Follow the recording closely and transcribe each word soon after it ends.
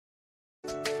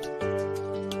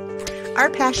Our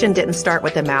passion didn't start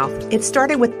with the mouth. It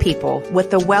started with people,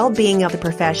 with the well-being of the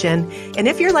profession. And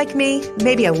if you're like me,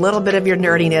 maybe a little bit of your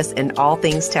nerdiness in all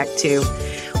things tech too.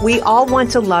 We all want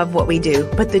to love what we do,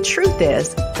 but the truth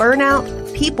is,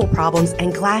 burnout, people problems,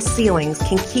 and glass ceilings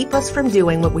can keep us from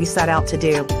doing what we set out to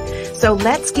do. So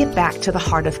let's get back to the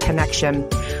heart of connection.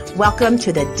 Welcome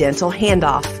to the Dental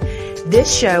Handoff.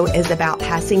 This show is about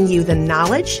passing you the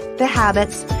knowledge, the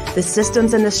habits, the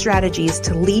systems, and the strategies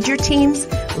to lead your teams,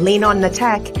 lean on the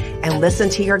tech, and listen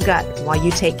to your gut while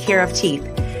you take care of teeth.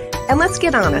 And let's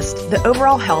get honest, the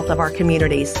overall health of our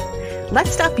communities.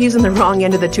 Let's stop using the wrong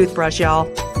end of the toothbrush, y'all.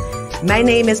 My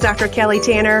name is Dr. Kelly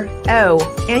Tanner.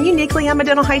 Oh, and uniquely, I'm a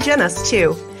dental hygienist,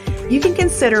 too. You can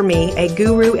consider me a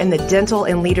guru in the dental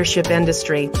and leadership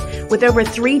industry. With over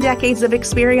 3 decades of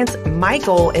experience, my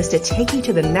goal is to take you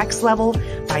to the next level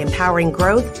by empowering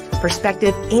growth,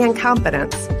 perspective, and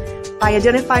confidence. By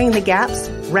identifying the gaps,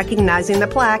 recognizing the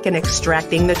plaque, and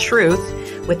extracting the truth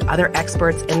with other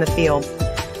experts in the field.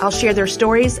 I'll share their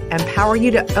stories, empower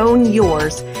you to own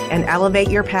yours, and elevate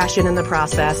your passion in the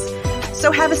process.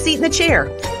 So have a seat in the chair,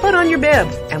 put on your bib,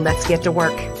 and let's get to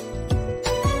work.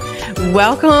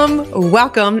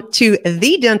 Welcome to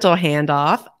the Dental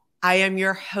Handoff. I am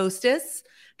your hostess,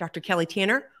 Dr. Kelly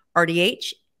Tanner,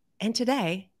 RDH, and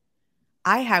today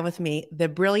I have with me the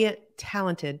brilliant,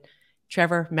 talented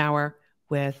Trevor Mower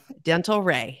with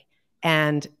DentalRay.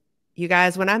 And you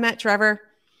guys, when I met Trevor,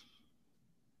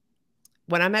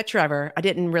 I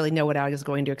didn't really know what I was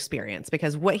going to experience,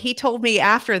 because what he told me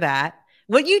after that,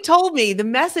 what you told me, the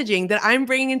messaging that I'm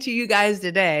bringing to you guys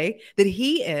today, that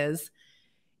he is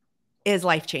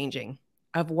life-changing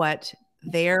of what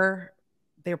their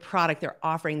product, their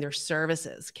offering, their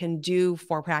services can do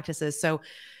for practices. So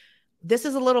this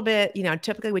is a little bit,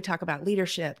 typically we talk about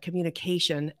leadership,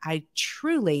 communication. I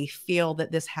truly feel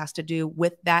that this has to do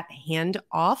with that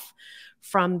handoff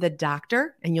from the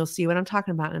doctor, and you'll see what I'm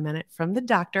talking about in a minute, from the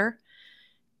doctor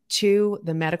to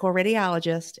the medical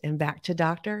radiologist and back to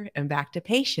doctor and back to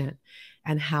patient,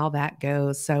 and how that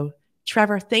goes. So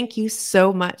Trevor, thank you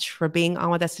so much for being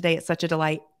on with us today. It's such a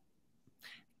delight.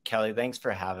 Kelly, thanks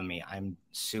for having me. I'm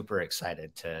super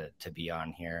excited to be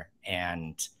on here.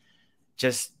 And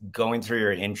just going through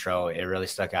your intro, it really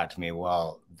stuck out to me.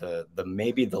 Well, the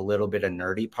maybe the little bit of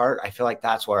nerdy part, I feel like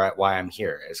that's why I'm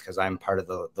here, is because I'm part of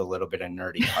the little bit of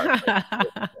nerdy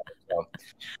part. So,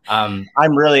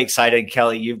 I'm really excited,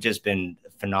 Kelly. You've just been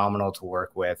phenomenal to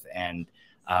work with, and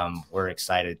we're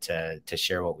excited to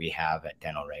share what we have at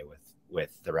DentalRay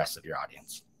with the rest of your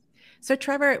audience. So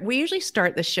Trevor, we usually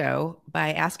start the show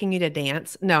by asking you to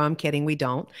dance. No, I'm kidding. We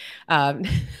don't.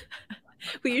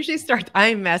 We usually start,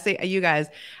 I'm messing, you guys,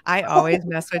 I always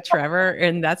mess with Trevor,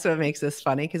 and that's what makes this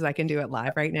funny, because I can do it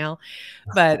live right now.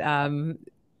 But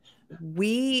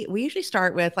we usually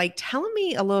start with telling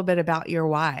me a little bit about your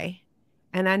why.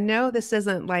 And I know this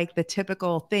isn't like the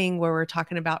typical thing where we're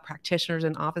talking about practitioners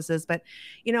and offices, but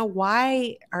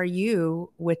why are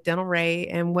you with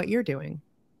DentalRay and what you're doing?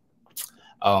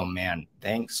 Oh man,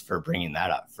 thanks for bringing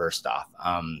that up. First off,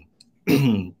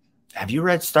 have you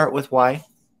read Start With Why?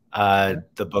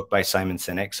 The book by Simon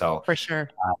Sinek. So for sure,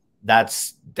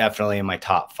 that's definitely in my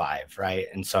top 5, right?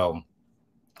 And so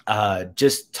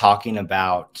just talking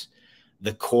about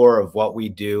the core of what we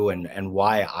do and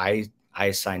why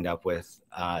I signed up with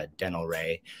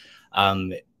DentalRay.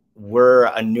 We're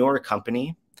a newer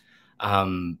company,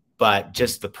 but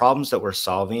just the problems that we're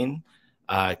solving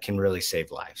can really save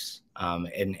lives.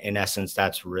 In essence,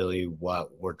 that's really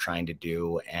what we're trying to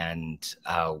do, and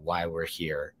why we're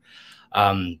here.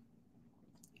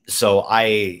 So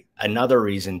another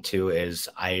reason too is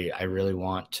I really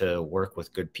want to work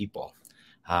with good people.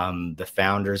 The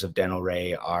founders of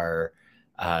DentalRay are,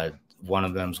 one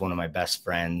of them is one of my best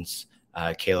friends,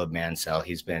 Caleb Mansell.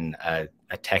 He's been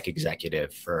a tech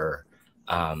executive for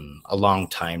a long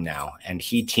time now, and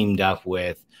he teamed up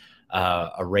with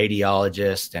a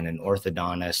radiologist and an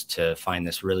orthodontist to find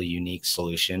this really unique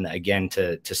solution, again,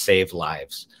 to save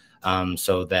lives,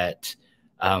 so that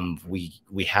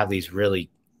we have these really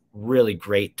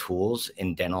great tools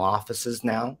in dental offices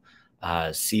now,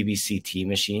 CBCT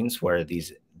machines, where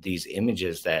these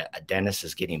images that a dentist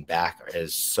is getting back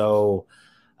is so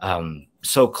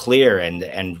clear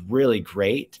and really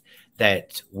great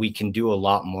that we can do a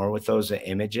lot more with those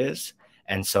images.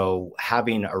 And so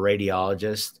having a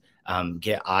radiologist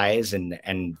get eyes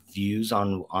and views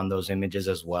on those images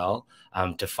as well,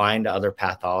 to find other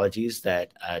pathologies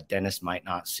that a dentist might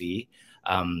not see.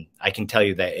 I can tell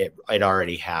you that it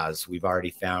already has. We've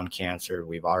already found cancer.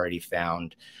 We've already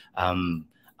found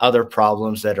other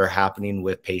problems that are happening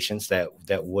with patients that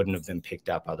wouldn't have been picked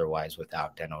up otherwise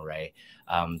without DentalRay,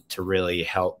 to really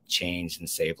help change and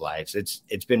save lives.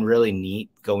 It's been really neat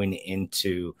going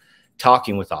into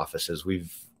talking with offices.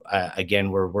 We've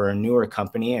again, we're a newer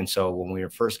company, and so when we were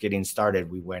first getting started,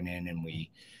 we went in and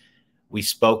we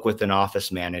spoke with an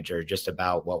office manager just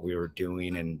about what we were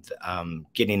doing and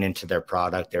getting into their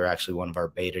product. They're actually one of our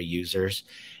beta users.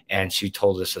 And she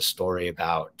told us a story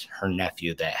about her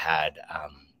nephew that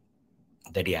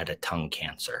he had a tongue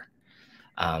cancer.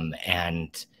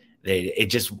 And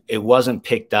it wasn't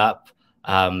picked up,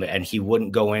 and he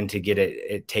wouldn't go in to get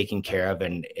it taken care of.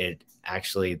 And it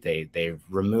actually, they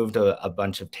removed a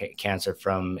bunch of cancer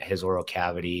from his oral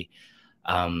cavity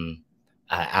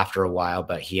after a while,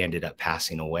 but he ended up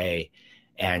passing away.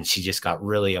 And she just got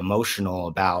really emotional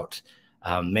about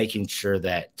making sure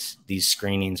that these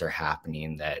screenings are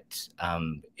happening, that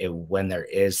when there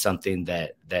is something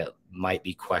that might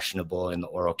be questionable in the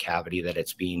oral cavity, that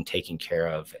it's being taken care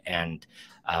of. And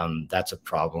that's a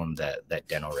problem that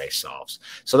DentalRay solves.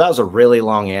 So that was a really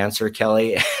long answer,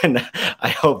 Kelly. And I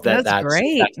hope that's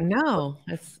great. No,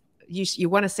 you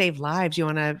want to save lives. You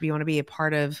want to be a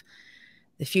part of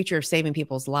the future of saving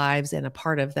people's lives and a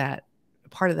part of that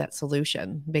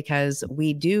solution, because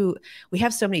we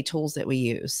have so many tools that we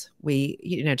use.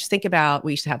 Just think about,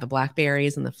 we used to have the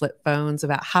Blackberries and the flip phones,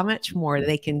 about how much more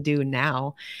they can do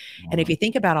now. And if you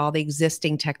think about all the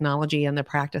existing technology and the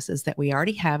practices that we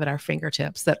already have at our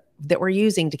fingertips that we're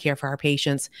using to care for our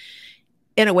patients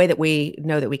in a way that we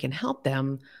know that we can help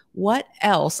them, what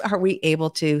else are we able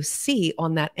to see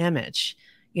on that image?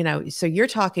 So you're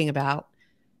talking about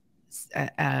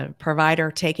a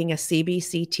provider taking a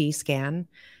CBCT scan,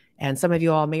 and some of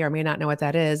you all may or may not know what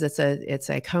that is. It's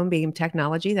a cone beam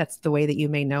technology. That's the way that you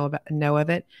may know of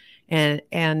it, and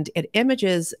it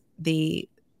images the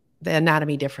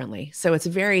anatomy differently. So it's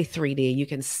very 3D. You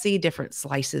can see different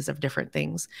slices of different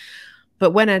things.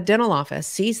 But when a dental office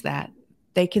sees that,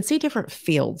 they can see different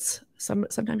fields.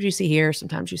 Sometimes you see here,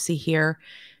 sometimes you see here,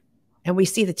 and we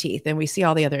see the teeth, and we see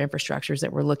all the other infrastructures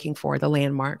that we're looking for, the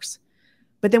landmarks.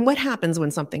 But then what happens when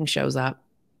something shows up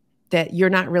that you're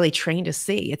not really trained to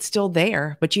see? It's still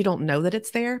there, but you don't know that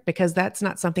it's there because that's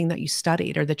not something that you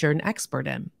studied or that you're an expert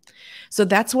in. So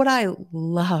that's what I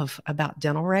love about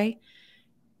DentalRay,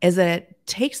 is that it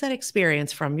takes that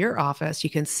experience from your office.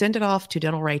 You can send it off to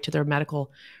DentalRay, to their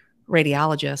medical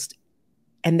radiologist,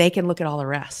 and they can look at all the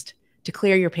rest to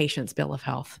clear your patient's bill of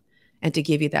health and to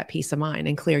give you that peace of mind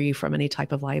and clear you from any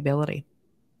type of liability.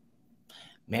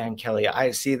 Man, Kelly,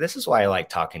 I see. This is why I like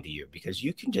talking to you, because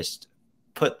you can just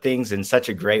put things in such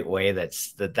a great way.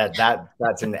 That's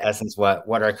in essence what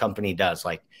our company does.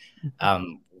 Like,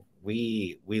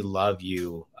 we love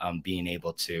you being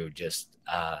able to just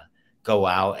go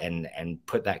out and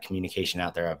put that communication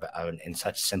out there in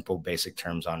such simple, basic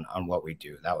terms on what we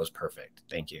do. That was perfect.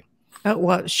 Thank you. Oh,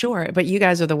 well, sure. But you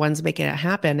guys are the ones making it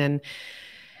happen. And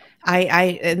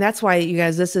and that's why, you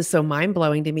guys, this is so mind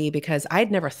blowing to me, because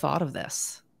I'd never thought of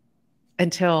this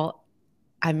until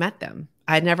I met them.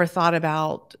 I'd never thought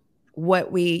about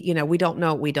what we don't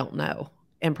know what we don't know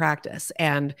in practice.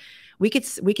 And we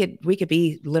could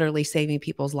be literally saving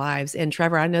people's lives. And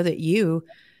Trevor, I know that you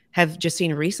have just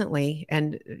seen recently,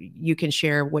 and you can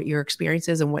share what your experience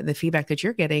is and what the feedback that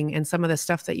you're getting and some of the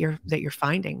stuff that you're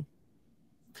finding.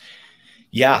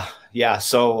 Yeah.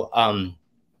 So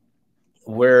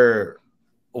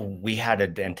we had a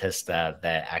dentist that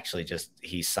actually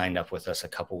he signed up with us a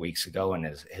couple weeks ago, and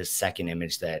his second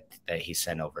image that he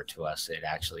sent over to us, it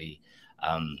actually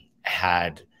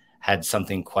had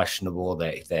something questionable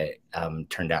that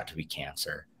turned out to be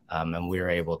cancer. And we were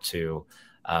able to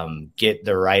get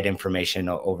the right information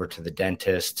over to the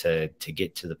dentist to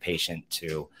get to the patient,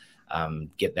 to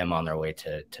get them on their way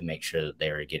to make sure that they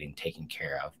are getting taken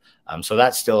care of. So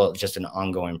that's still just an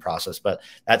ongoing process, but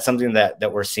that's something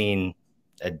that we're seeing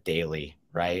daily,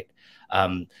 right?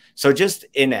 So just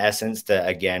in essence,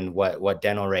 again, what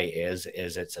DentalRay is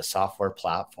it's a software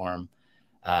platform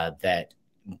that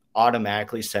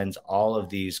automatically sends all of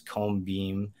these cone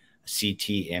beam CT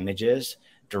images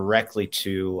directly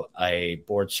to a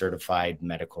board certified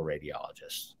medical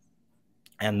radiologist.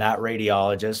 And that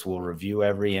radiologist will review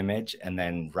every image and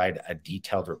then write a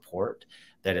detailed report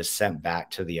that is sent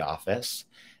back to the office.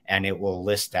 And it will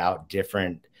list out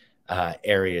different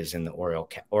areas in the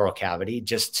oral cavity,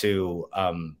 just to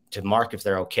mark if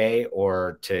they're okay,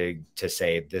 or to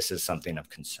say this is something of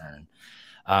concern.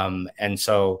 And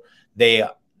so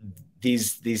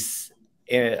these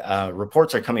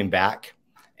reports are coming back,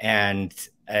 and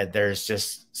there's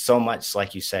just so much,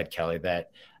 like you said, Kelly,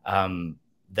 that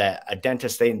that a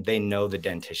dentist, they know the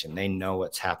dentition, they know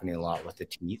what's happening a lot with the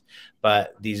teeth,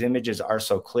 but these images are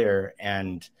so clear.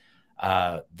 And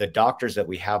the doctors that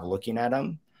we have looking at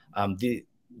them,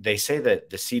 they say that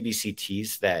the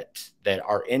CBCTs that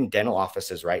are in dental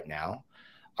offices right now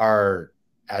are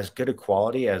as good a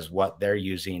quality as what they're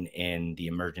using in the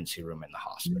emergency room in the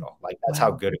hospital. Like, that's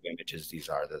how good of images these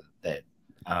are that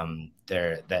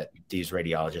these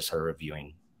radiologists are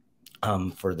reviewing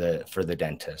for the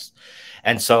dentist.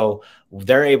 And so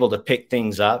they're able to pick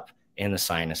things up in the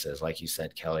sinuses, like you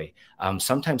said, Kelly.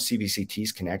 Sometimes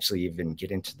CBCTs can actually even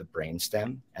get into the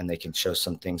brainstem, and they can show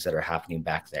some things that are happening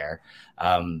back there.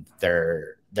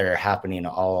 They're happening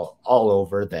all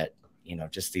over that, you know,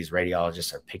 just these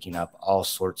radiologists are picking up all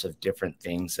sorts of different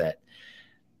things that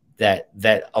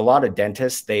a lot of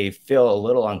dentists, they feel a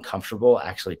little uncomfortable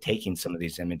actually taking some of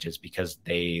these images because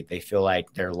they feel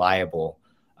like they're liable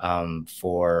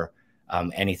for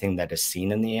anything that is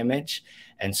seen in the image.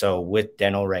 And so with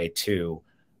DentalRay too,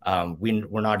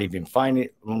 we're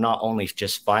not only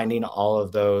just finding all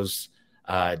of those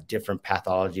different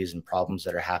pathologies and problems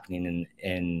that are happening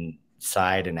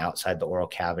inside and outside the oral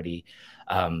cavity,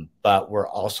 but we're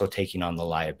also taking on the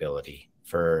liability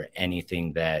for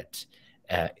anything that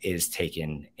is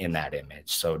taken in that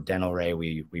image. So DentalRay,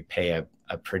 we pay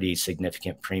a pretty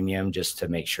significant premium just to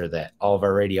make sure that all of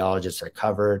our radiologists are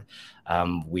covered.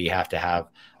 We have to have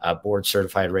board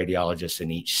certified radiologists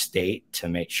in each state to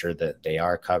make sure that they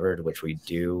are covered, which we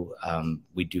do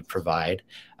provide,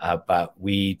 but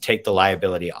we take the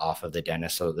liability off of the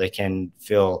dentist so they can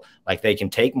feel like they can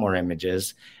take more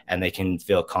images and they can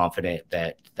feel confident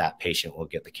that that patient will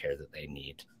get the care that they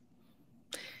need.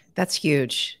 That's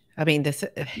huge. I mean,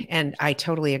 and I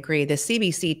totally agree. The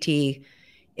CBCT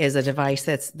is a device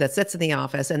that sits in the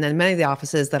office. And then many of the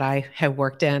offices that I have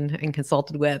worked in and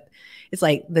consulted with, it's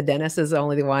like the dentist is the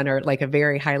only one, or like a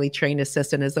very highly trained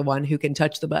assistant is the one who can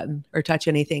touch the button or touch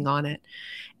anything on it.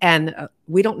 And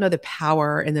we don't know the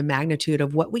power and the magnitude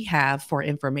of what we have for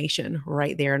information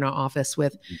right there in our office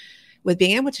with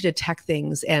being able to detect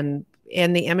things and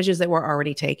the images that we're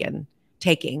already taking.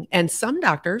 And some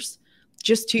doctors,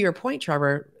 just to your point,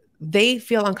 Trevor, they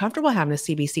feel uncomfortable having a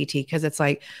CBCT because it's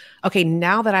like, okay,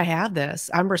 now that I have this,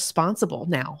 I'm responsible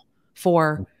now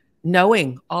for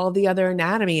knowing all the other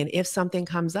anatomy and if something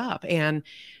comes up. And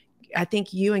I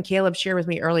think you and Caleb shared with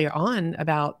me earlier on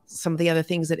about some of the other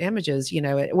things that images, you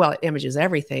know, it images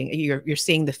everything. You're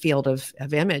seeing the field of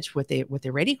image with the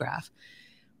radiograph,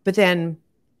 but then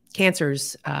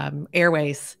cancers,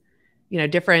 airways, you know,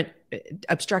 different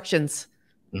obstructions,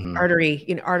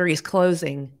 arteries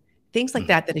closing, things like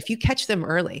that if you catch them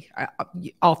early,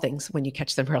 all things, when you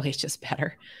catch them early, it's just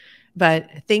better. But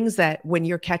things that when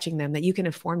you're catching them, that you can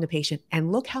inform the patient,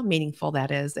 and look how meaningful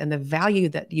that is and the value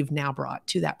that you've now brought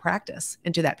to that practice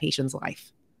and to that patient's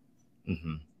life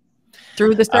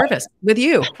through the service with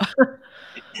you.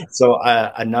 So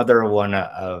another one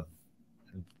of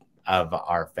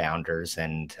our founders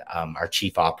and our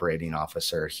chief operating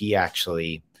officer, he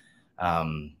actually,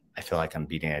 I feel like I'm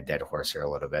beating a dead horse here a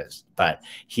little bit, but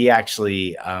he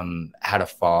actually had a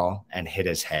fall and hit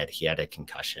his head. He had a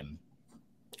concussion.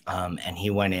 And he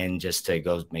went in just to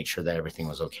go make sure that everything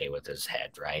was okay with his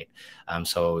head, right?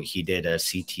 So he did a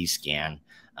CT scan.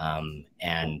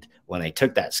 And when they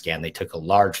took that scan, they took a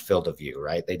large field of view,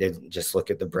 right? They didn't just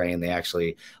look at the brain. They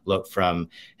actually looked from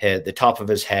the top of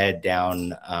his head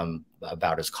down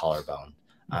about his collarbone,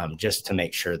 just to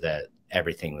make sure that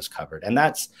everything was covered. And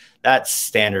that's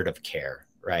standard of care,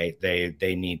 right?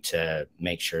 They need to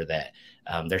make sure that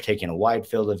they're taking a wide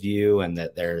field of view and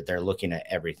that they're looking at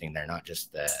everything. They're not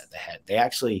just the head. They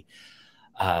actually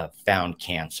found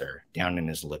cancer down in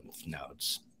his lymph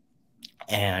nodes,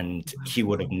 and he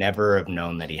would have never have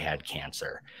known that he had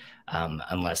cancer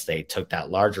unless they took that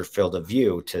larger field of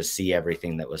view to see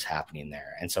everything that was happening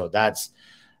there. And so that's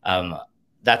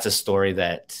a story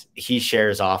that he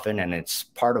shares often, and it's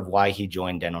part of why he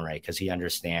joined DentalRay, because he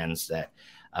understands that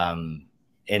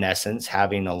in essence,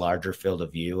 having a larger field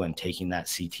of view and taking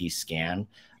that CT scan,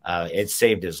 it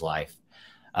saved his life.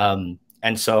 And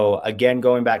so again,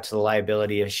 going back to the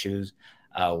liability issues,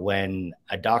 when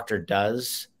a doctor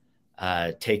does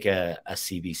take a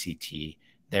CBCT,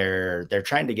 they're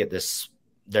trying to get this,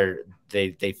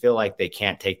 they feel like they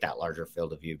can't take that larger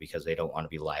field of view because they don't want to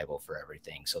be liable for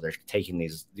everything. So they're taking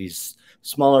these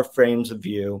smaller field of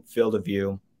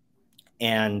view,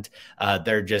 and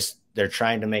they're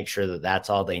trying to make sure that that's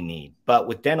all they need. But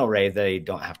with DentalRay, they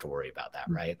don't have to worry about that,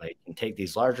 right? They can take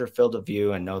these larger field of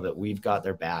view and know that we've got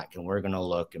their back, and we're going to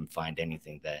look and find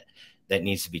anything that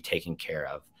needs to be taken care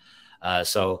of.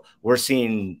 So we're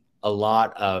seeing a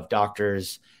lot of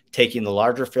doctors taking the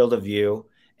larger field of view.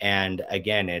 And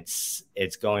again, it's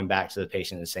going back to the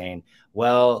patient and saying,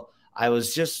 well, I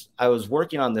was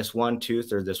working on this one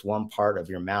tooth or this one part of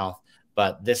your mouth,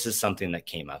 but this is something that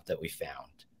came up that we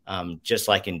found. Just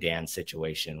like in Dan's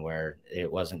situation, where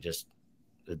it wasn't just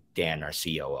Dan, our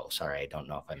COO. Sorry, I don't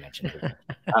know if I mentioned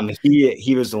it.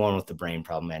 He was the one with the brain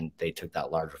problem, and they took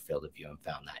that larger field of view and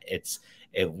found that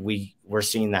we're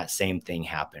seeing that same thing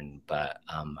happen, but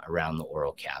around the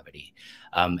oral cavity.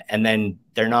 And then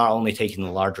they're not only taking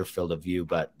the larger field of view,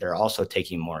 but they're also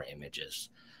taking more images.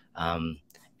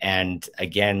 And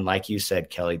again, like you said,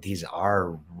 Kelly,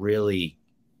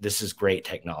 this is great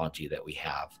technology that we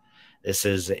have. This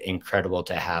is incredible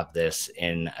to have this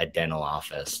in a dental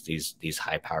office, these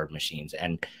high-powered machines.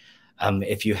 And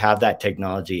if you have that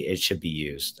technology, it should be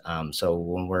used. So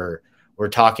when we're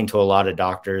talking to a lot of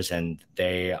doctors, and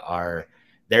they're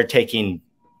taking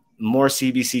more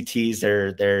CBCTs,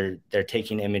 they're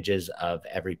taking images of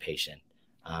every patient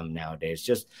nowadays,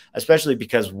 just especially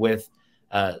because with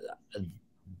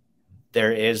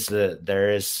there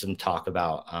is some talk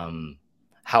about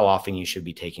how often you should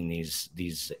be taking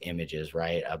these images,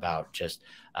 right? About just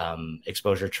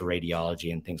exposure to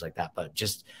radiology and things like that. But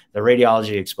just the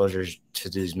radiology exposure to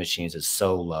these machines is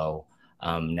so low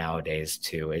nowadays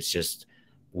too. It's just,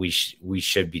 we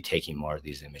should be taking more of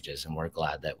these images, and we're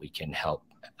glad that we can help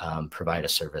provide a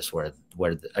service where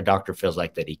a doctor feels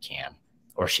like that he can,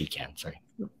 or she can, sorry.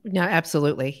 No,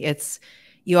 absolutely.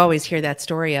 You always hear that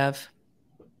story of,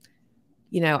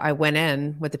 I went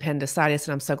in with appendicitis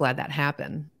and I'm so glad that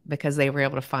happened because they were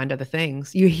able to find other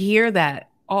things. You hear that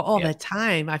all the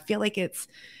time. I feel like it's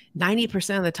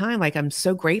 90% of the time. Like, I'm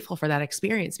so grateful for that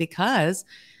experience because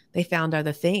they found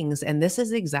other things. And this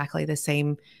is exactly the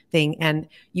same thing. And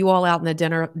you all out in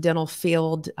the dental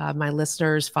field, my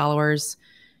listeners, followers,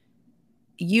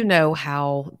 you know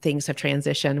how things have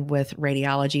transitioned with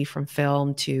radiology from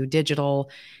film to digital.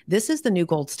 This is the new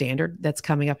gold standard that's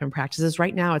coming up in practices.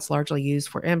 Right now, it's largely used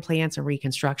for implants and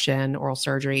reconstruction, oral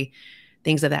surgery,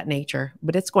 things of that nature.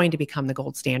 But it's going to become the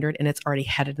gold standard, and it's already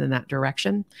headed in that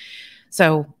direction.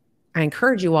 So I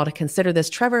encourage you all to consider this.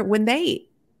 Trevor,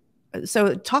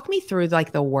 so talk me through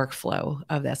like the workflow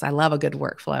of this. I love a good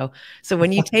workflow. So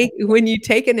when you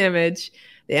take an image,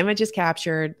 the image is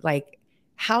captured, like,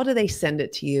 how do they send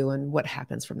it to you, and what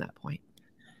happens from that point?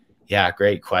 Yeah,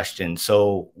 great question.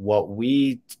 So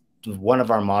one of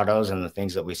our mottos and the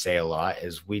things that we say a lot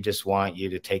is we just want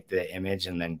you to take the image,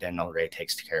 and then DentalRay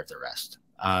takes care of the rest.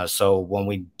 So when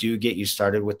we do get you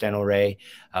started with DentalRay,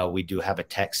 we do have a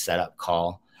tech setup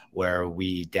call where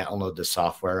we download the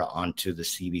software onto the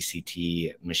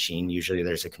CBCT machine. Usually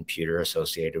there's a computer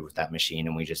associated with that machine,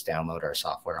 and we just download our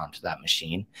software onto that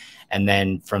machine. And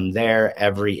then from there,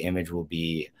 every image will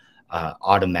be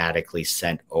automatically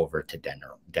sent over to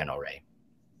DentalRay.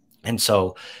 And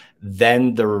so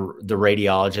then the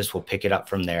radiologist will pick it up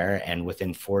from there, and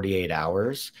within 48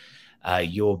 hours,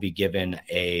 you'll be given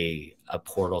a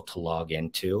portal to log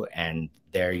into, and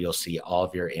there you'll see all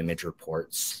of your image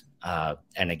reports.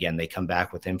 And again, they come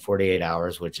back within 48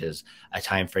 hours, which is a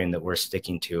time frame that we're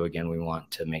sticking to. Again, we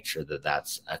want to make sure that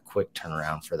that's a quick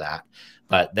turnaround for that.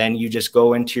 But then you just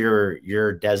go into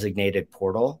your designated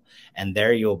portal, and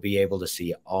there you'll be able to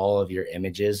see all of your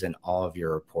images and all of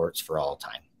your reports for all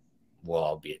time. Will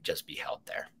all just be held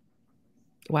there.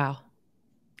 Wow.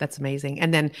 That's amazing.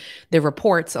 And then the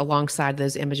reports alongside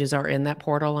those images are in that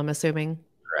portal, I'm assuming?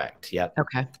 Correct. Yep.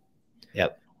 Okay.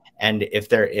 Yep. And if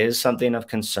there is something of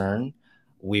concern,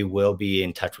 we will be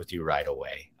in touch with you right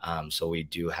away. So we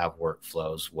do have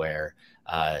workflows where,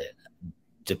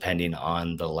 depending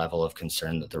on the level of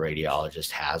concern that the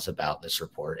radiologist has about this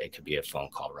report, it could be a phone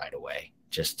call right away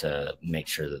just to make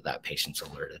sure that that patient's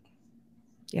alerted.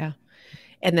 Yeah.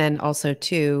 And then also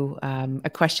too, a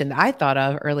question that I thought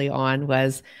of early on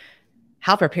was,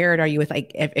 how prepared are you with,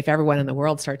 like, if everyone in the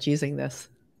world starts using this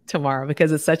tomorrow,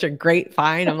 because it's such a great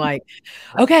find? I'm like,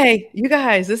 okay, you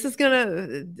guys, this is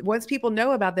once people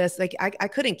know about this, like, I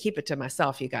couldn't keep it to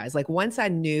myself, you guys. Like, once I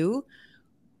knew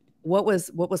what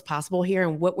was possible here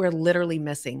and what we're literally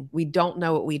missing, we don't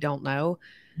know what we don't know.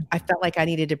 I felt like I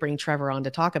needed to bring Trevor on to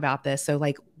talk about this. So,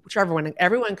 like, Trevor, when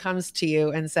everyone comes to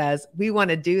you and says, we want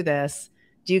to do this,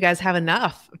 do you guys have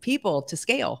enough people to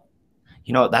scale?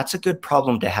 You know, that's a good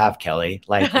problem to have, Kelly.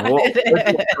 Like, we'll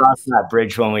cross that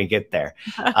bridge when we get there.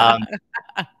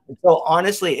 So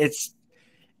honestly,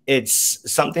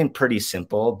 it's something pretty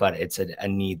simple, but it's a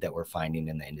need that we're finding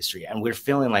in the industry, and we're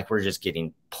feeling like we're just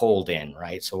getting pulled in,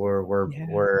 right? So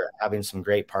we're having some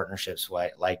great partnerships,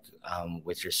 like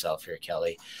with yourself here,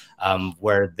 Kelly,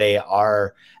 where they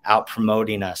are out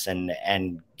promoting us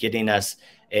and getting us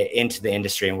into the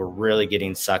industry, and we're really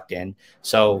getting sucked in.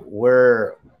 So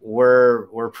we're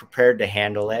prepared to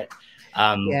handle it.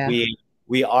 Yeah.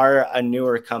 We are a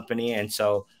newer company, and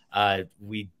so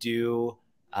we do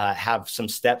have some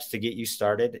steps to get you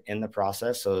started in the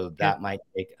process. So that might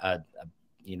take a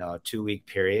 2-week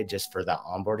period just for the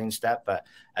onboarding step. But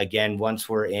again, once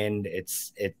we're in,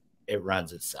 it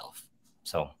runs itself.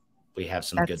 So we have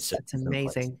some good systems. That's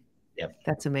amazing. Yep.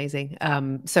 That's amazing.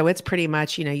 So it's pretty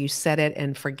much, you set it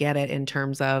and forget it in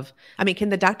terms of, I mean, can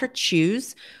the doctor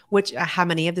choose how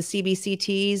many of the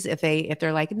CBCTs, if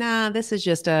they're like, nah, this is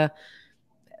just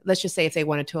let's just say if they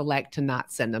wanted to elect to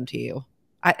not send them to you.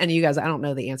 And you guys, I don't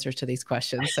know the answers to these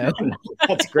questions. So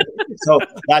that's great. So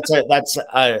that's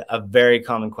a very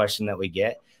common question that we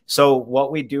get. So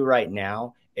what we do right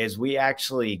now is we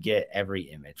actually get every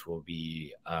image will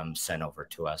be sent over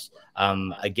to us.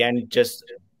 Again, just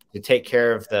to take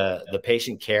care of the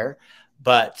patient care,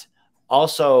 but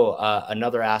also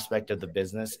another aspect of the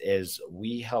business is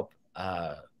we help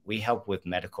with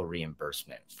medical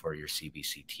reimbursement for your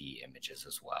CBCT images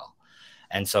as well.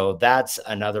 And so that's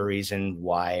another reason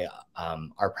why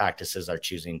our practices are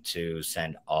choosing to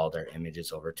send all their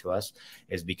images over to us,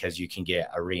 is because you can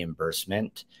get a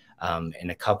reimbursement in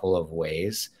a couple of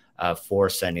ways for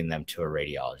sending them to a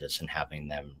radiologist and having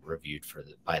them reviewed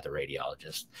by the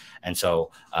radiologist. And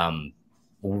so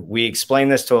we explain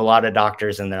this to a lot of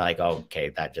doctors, and they're like, oh, okay,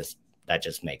 that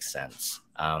just makes sense.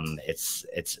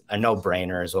 It's a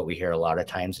no-brainer is what we hear a lot of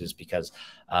times, is because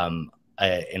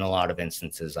in a lot of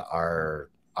instances, our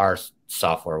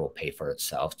software will pay for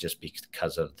itself just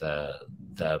because of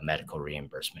the medical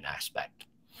reimbursement aspect.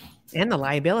 And the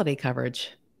liability coverage.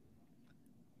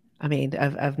 I mean,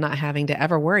 of not having to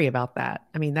ever worry about that.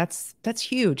 I mean, that's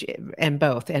huge in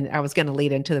both. And I was going to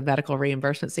lead into the medical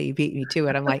reimbursement, so you beat me to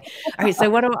it. I'm like, all right, so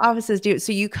what do offices do?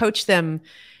 So you coach them,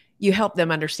 you help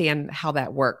them understand how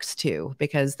that works too,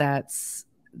 because that's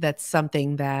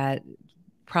something that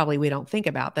probably we don't think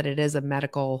about, that it is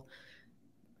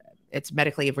it's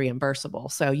medically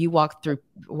reimbursable. So you walk through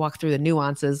the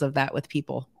nuances of that with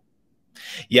people.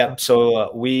 Yep.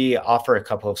 So we offer a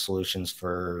couple of solutions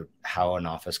for how an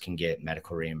office can get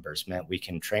medical reimbursement. We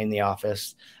can train the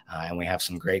office, and we have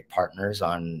some great partners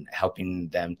on helping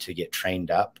them to get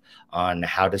trained up on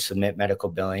how to submit medical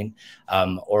billing,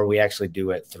 or we actually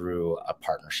do it through a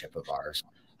partnership of ours.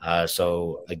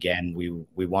 So again,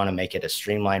 we want to make it a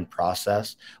streamlined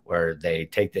process where they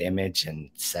take the image and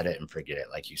set it and forget it,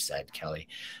 like you said, Kelly.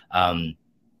 And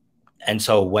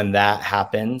so when that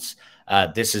happens,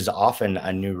 this is often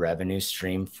a new revenue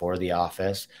stream for the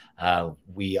office.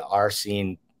 We are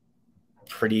seeing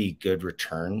pretty good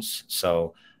returns.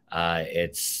 So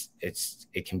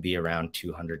it can be around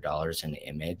 $200 an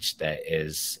image that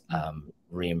is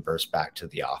reimbursed back to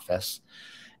the office.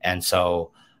 And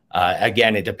so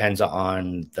again, it depends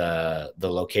on the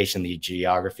location, the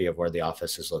geography of where the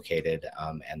office is located,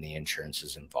 and the insurance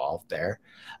is involved there.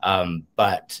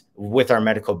 But with our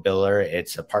medical biller,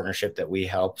 it's a partnership that we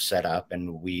help set up,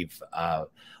 and we've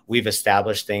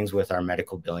established things with our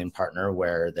medical billing partner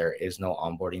where there is no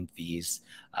onboarding fees.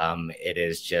 It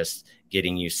is just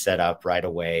getting you set up right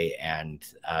away, and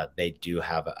they do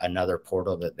have another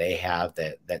portal that they have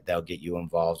that they'll get you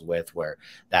involved with, where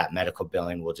that medical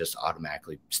billing will just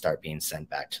automatically start being sent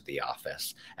back to the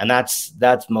office. And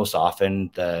that's most often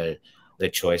the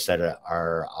choice that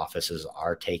our offices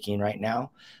are taking right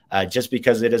now, just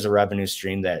because it is a revenue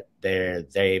stream that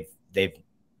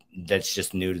that's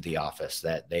just new to the office,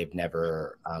 that they've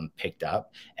never picked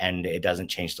up, and it doesn't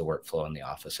change the workflow in the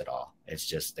office at all. It's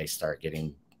just they start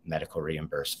getting medical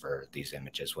reimbursed for these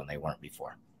images when they weren't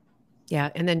before. Yeah.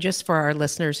 And then just for our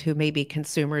listeners who may be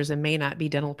consumers and may not be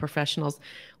dental professionals,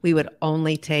 we would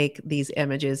only take these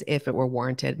images if it were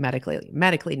warranted,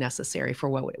 medically necessary for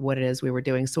what it is we were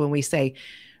doing. So when we say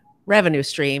revenue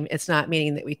stream, it's not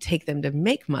meaning that we take them to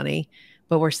make money,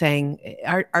 but we're saying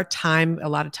our time, a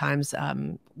lot of times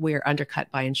we're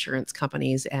undercut by insurance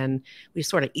companies, and we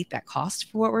sort of eat that cost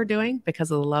for what we're doing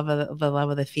because of the love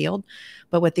of the field.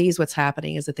 But with these, what's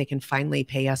happening is that they can finally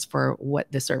pay us for what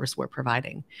the service we're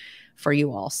providing for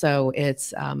you all. So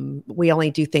it's we only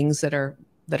do things that are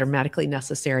medically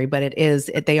necessary, but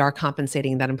they are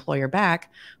compensating that employer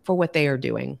back for what they are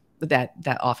doing,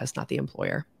 that office, not the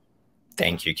employer.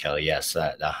 Thank you, Kelly. Yes,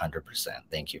 100%.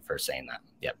 Thank you for saying that.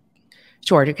 Yep.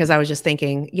 Sure, because I was just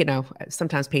thinking,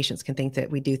 sometimes patients can think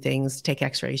that we do things, take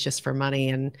x-rays just for money.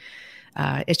 And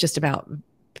it's just about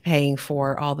paying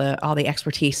for all the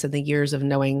expertise and the years of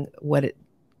knowing what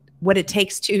it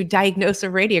takes to diagnose a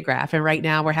radiograph. And right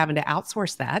now we're having to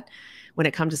outsource that when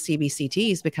it comes to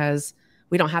CBCTs, because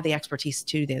We don't have the expertise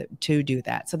to do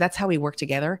that. So that's how we work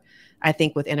together, I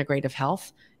think, with integrative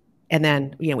health. And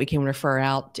then, we can refer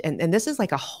out, and this is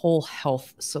like a whole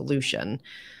health solution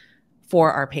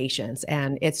for our patients.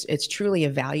 And it's truly a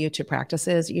value to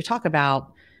practices. You talk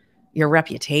about your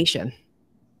reputation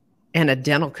in a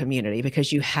dental community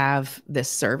because you have this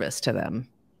service to them.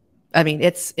 I mean,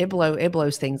 it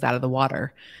blows things out of the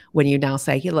water when you now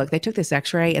say, hey, look, they took this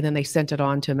x-ray and then they sent it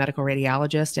on to a medical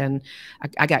radiologist, and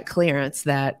I got clearance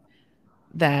that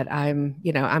I'm,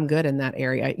 I'm good in that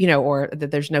area, or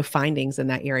that there's no findings in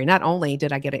that area. Not only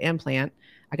did I get an implant,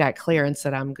 I got clearance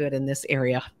that I'm good in this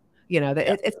area.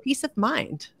 It's peace of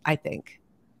mind, I think.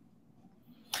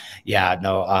 Yeah,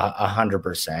 no,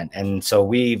 100%. And so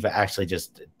we've actually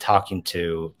just talking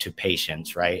to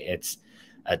patients, right? It's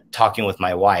talking with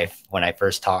my wife when I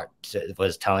first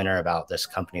was telling her about this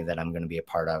company that I'm going to be a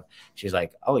part of. She's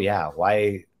like, oh yeah,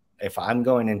 why, if I'm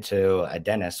going into a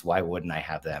dentist, why wouldn't I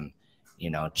have them,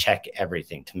 check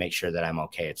everything to make sure that I'm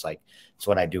okay? It's like, it's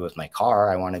what I do with my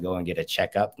car. I want to go and get a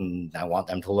checkup, and I want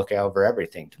them to look over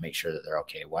everything to make sure that they're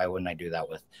okay. Why wouldn't I do that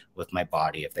with my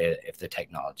body if the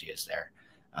technology is there?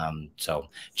 So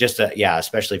just,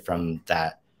 especially from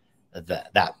that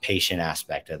patient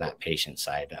aspect of that patient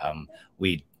side,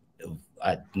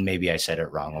 maybe I said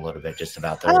it wrong a little bit just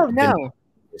about the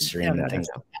history and things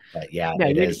like that. But yeah,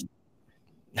 it is.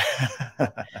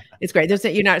 It's great.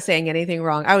 You're not saying anything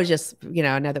wrong. I was just,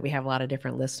 I know that we have a lot of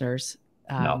different listeners.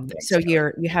 So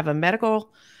you have a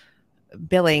medical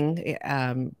billing,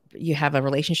 you have a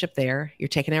relationship there. You're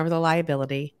taking over the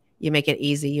liability. You make it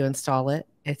easy. You install it.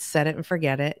 It's set it and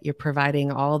forget it. You're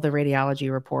providing all the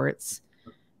radiology reports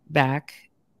back.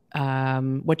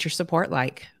 What's your support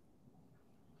like?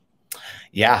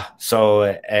 Yeah.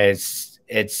 So it's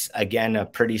again, a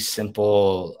pretty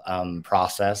simple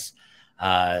process.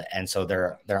 And so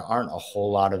there aren't a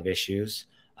whole lot of issues,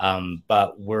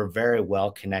 but we're very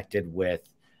well connected with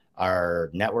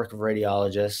our network of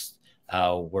radiologists.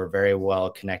 We're very well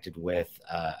connected with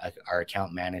our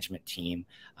account management team.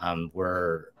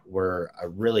 We're a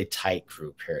really tight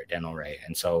group here at DentalRay,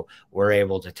 and so we're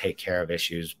able to take care of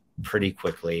issues pretty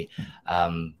quickly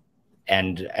and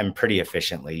pretty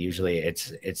efficiently. Usually,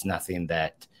 it's nothing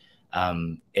that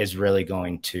is really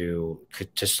going to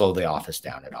slow the office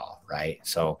down at all, right?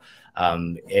 So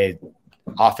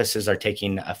offices are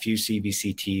taking a few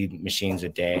CBCT machines a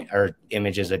day or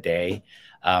images a day.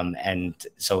 And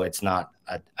so it's not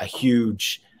a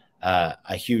huge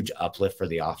uplift for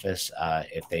the office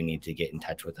if they need to get in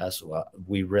touch with us. Well,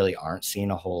 we really aren't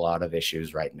seeing a whole lot of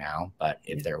issues right now, but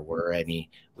if there were any,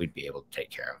 we'd be able to take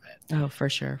care of it. Oh, for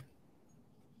sure.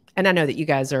 And I know that you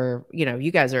guys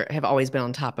have always been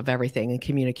on top of everything and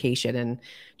communication. And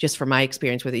just from my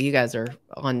experience with it, you guys are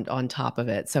on top of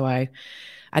it. So I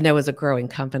know as a growing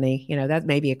company, that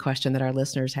may be a question that our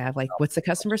listeners have, like, what's the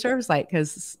customer service like?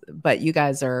 But you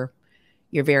guys you're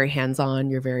very hands-on.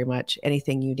 You're very much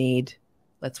anything you need,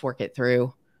 let's work it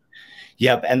through.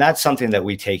 Yep. And that's something that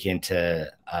we take into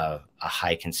a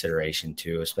high consideration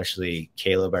too, especially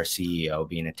Caleb, our CEO,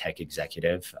 being a tech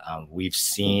executive. We've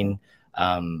seen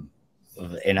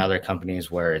in other companies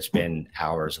where it's been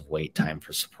hours of wait time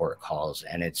for support calls,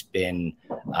 and it's been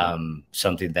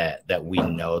something that we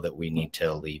know that we need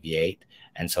to alleviate.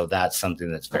 And so that's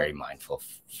something that's very mindful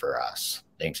for us.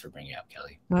 Thanks for bringing it up,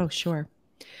 Kelly. Oh, sure.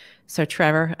 So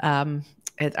Trevor,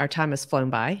 our time has flown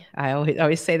by. I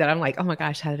always say that. I'm like, oh my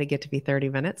gosh, how did it get to be 30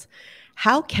 minutes?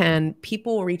 How can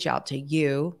people reach out to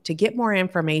you to get more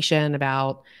information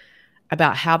about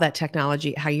how that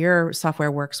technology, how your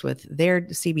software works with their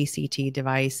CBCT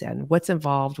device and what's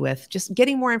involved with just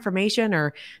getting more information?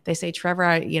 Or they say, Trevor,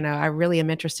 I really am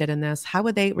interested in this. How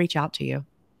would they reach out to you?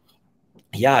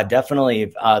 Yeah,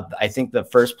 definitely. I think the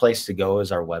first place to go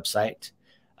is our website,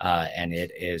 and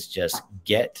it is just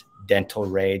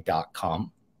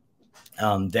getdentalray.com.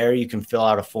 There you can fill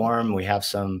out a form. We have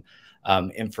some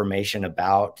information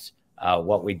about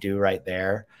what we do right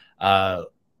there.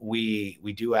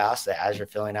 We do ask that as you're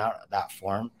filling out that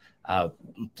form,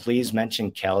 please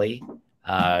mention Kelly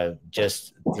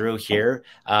just through here.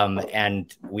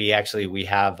 And we have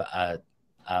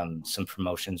some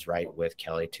promotions right with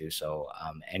Kelly too. So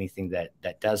anything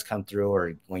that does come through,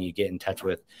 or when you get in touch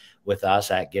with us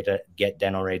at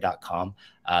getdentalray.com,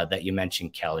 that you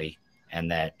mention Kelly, and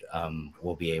that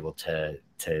we'll be able to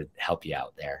help you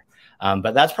out there.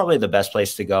 But that's probably the best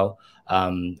place to go.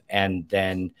 And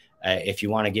then if you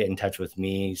want to get in touch with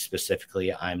me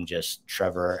specifically, I'm just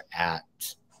Trevor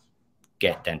at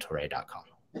getdentalray.com.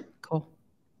 Cool.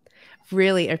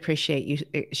 really appreciate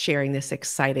you sharing this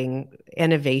exciting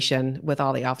innovation with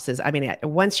all the offices. I mean,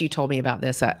 once you told me about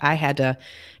this, I had to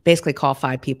basically call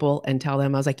 5 people and tell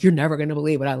them, I was like, you're never going to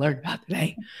believe what I learned about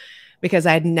today, because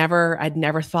I'd never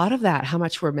thought of that, how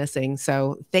much we're missing.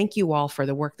 So thank you all for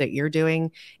the work that you're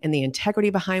doing and the integrity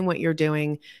behind what you're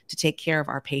doing to take care of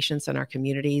our patients and our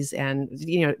communities. And,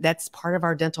 you know, that's part of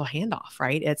our dental handoff,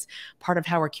 right? It's part of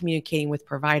how we're communicating with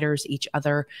providers, each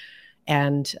other.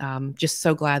 And just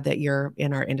so glad that you're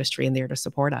in our industry and there to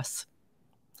support us.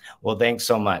 Well, thanks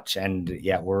so much. And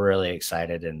yeah, we're really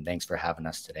excited. And thanks for having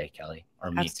us today, Kelly. Or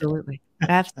me. Absolutely.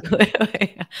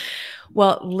 Absolutely.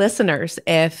 Well, listeners,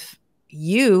 if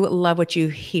you love what you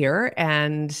hear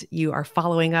and you are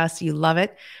following us, you love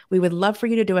it, we would love for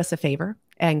you to do us a favor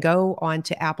and go on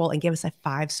to Apple and give us a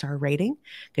 5-star rating,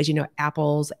 because you know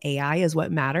Apple's AI is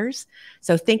what matters.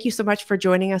 So thank you so much for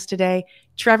joining us today.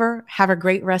 Trevor, have a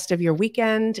great rest of your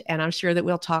weekend, and I'm sure that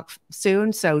we'll talk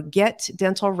soon. So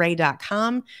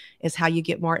getdentalray.com is how you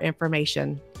get more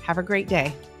information. Have a great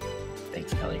day.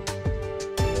 Thanks, Kelly.